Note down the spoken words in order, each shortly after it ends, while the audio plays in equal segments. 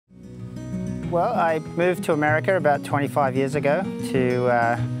Well, I moved to America about 25 years ago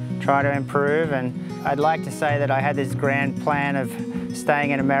to try to improve, and I'd like to say that I had this grand plan of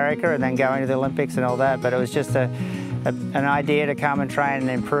staying in America and then going to the Olympics and all that, but it was just an idea to come and train and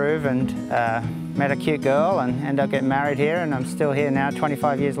improve, and met a cute girl and ended up getting married here, and I'm still here now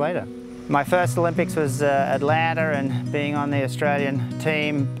 25 years later. My first Olympics was Atlanta, and being on the Australian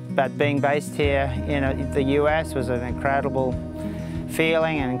team, but being based here in the US was an incredible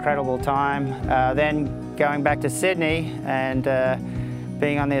feeling, an incredible time. Then going back to Sydney and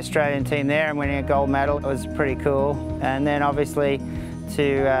being on the Australian team there and winning a gold medal was pretty cool. And then obviously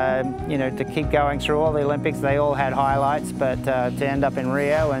to keep going through all the Olympics, they all had highlights, but to end up in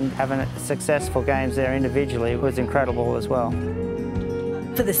Rio and having successful games there individually was incredible as well.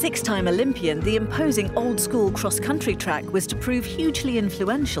 For the six-time Olympian, the imposing old-school cross-country track was to prove hugely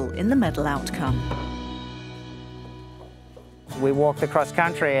influential in the medal outcome. We walked across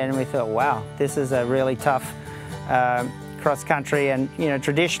country and we thought, wow, this is a really tough cross country, and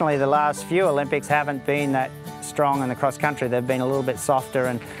traditionally the last few Olympics haven't been that strong in the cross country. They've been a little bit softer,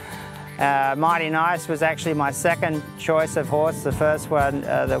 and Mighty Nice was actually my second choice of horse. The first one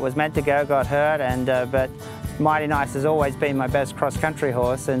that was meant to go got hurt, and but Mighty Nice has always been my best cross country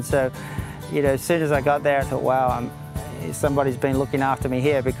horse, and so as soon as I got there I thought, wow, somebody's been looking after me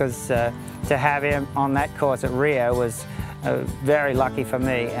here, because to have him on that course at Rio was very lucky for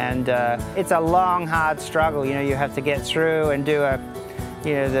me. And it's a long, hard struggle. You have to get through and do a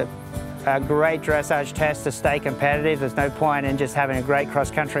great dressage test to stay competitive. There's no point in just having a great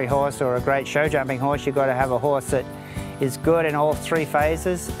cross-country horse or a great show jumping horse. You've got to have a horse that is good in all three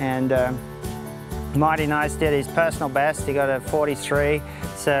phases. And Mighty Nice did his personal best. He got a 43.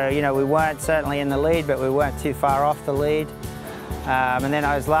 So we weren't certainly in the lead, but we weren't too far off the lead. And then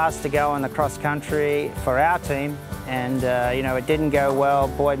I was last to go on the cross-country for our team. And it didn't go well.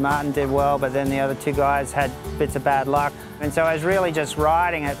 Boyd Martin did well, but then the other two guys had bits of bad luck. And so I was really just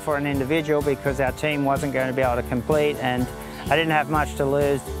riding it for an individual, because our team wasn't going to be able to complete, and I didn't have much to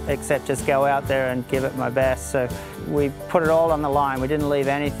lose except just go out there and give it my best. So we put it all on the line. We didn't leave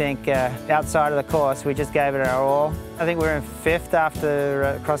anything outside of the course. We just gave it our all. I think we were in fifth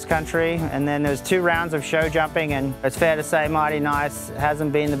after cross country, and then there was 2 rounds of show jumping, and it's fair to say Mighty Nice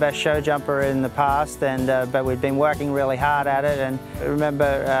hasn't been the best show jumper in the past, and but we've been working really hard at it. And I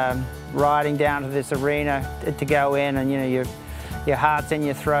remember riding down to this arena to go in, and your heart's in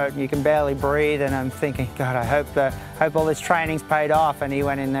your throat and you can barely breathe, and I'm thinking, God, I hope all this training's paid off. And he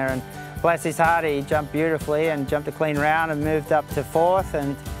went in there, and bless his heart, he jumped beautifully and jumped a clean round and moved up to 4th.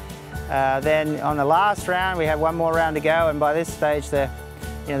 And then on the last round, we had one more round to go, and by this stage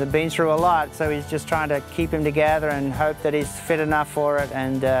they've been through a lot, so he's just trying to keep him together and hope that he's fit enough for it.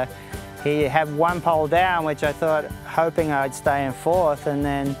 And he had one pole down, which I thought, hoping I'd stay in 4th, and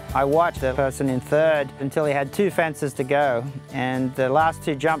then I watched the person in 3rd until he had 2 fences to go, and the last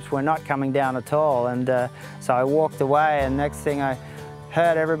 2 jumps were not coming down at all. And so I walked away, and next thing I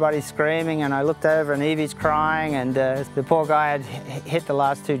heard everybody screaming, and I looked over and Evie's crying, and the poor guy had hit the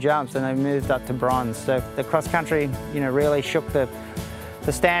last 2 jumps and they moved up to bronze. So the cross country really shook the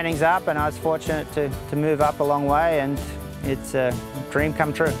standings up, and I was fortunate to move up a long way, and it's a dream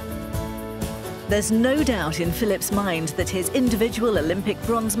come true. There's no doubt in Phillip's mind that his individual Olympic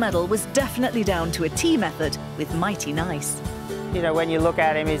bronze medal was definitely down to a team effort with Mighty Nice. When you look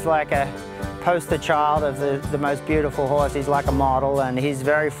at him, he's like a poster child of the most beautiful horse. He's like a model, and he's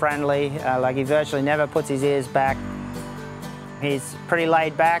very friendly. Like, he virtually never puts his ears back. He's pretty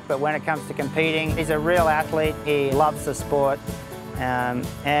laid back, but when it comes to competing, he's a real athlete. He loves the sport. And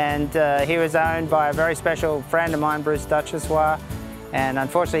he was owned by a very special friend of mine, Bruce Duchessois, and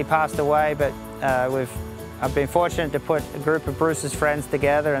unfortunately he passed away, but I've been fortunate to put a group of Bruce's friends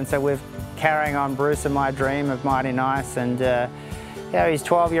together, and so we're carrying on Bruce and my dream of Mighty Nice. And he's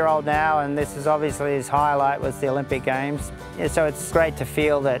 12-year-old now, and this is obviously his highlight, was the Olympic Games. So it's great to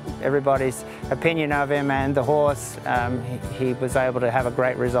feel that everybody's opinion of him and the horse, he was able to have a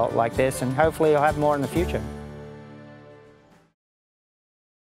great result like this, and hopefully he'll have more in the future.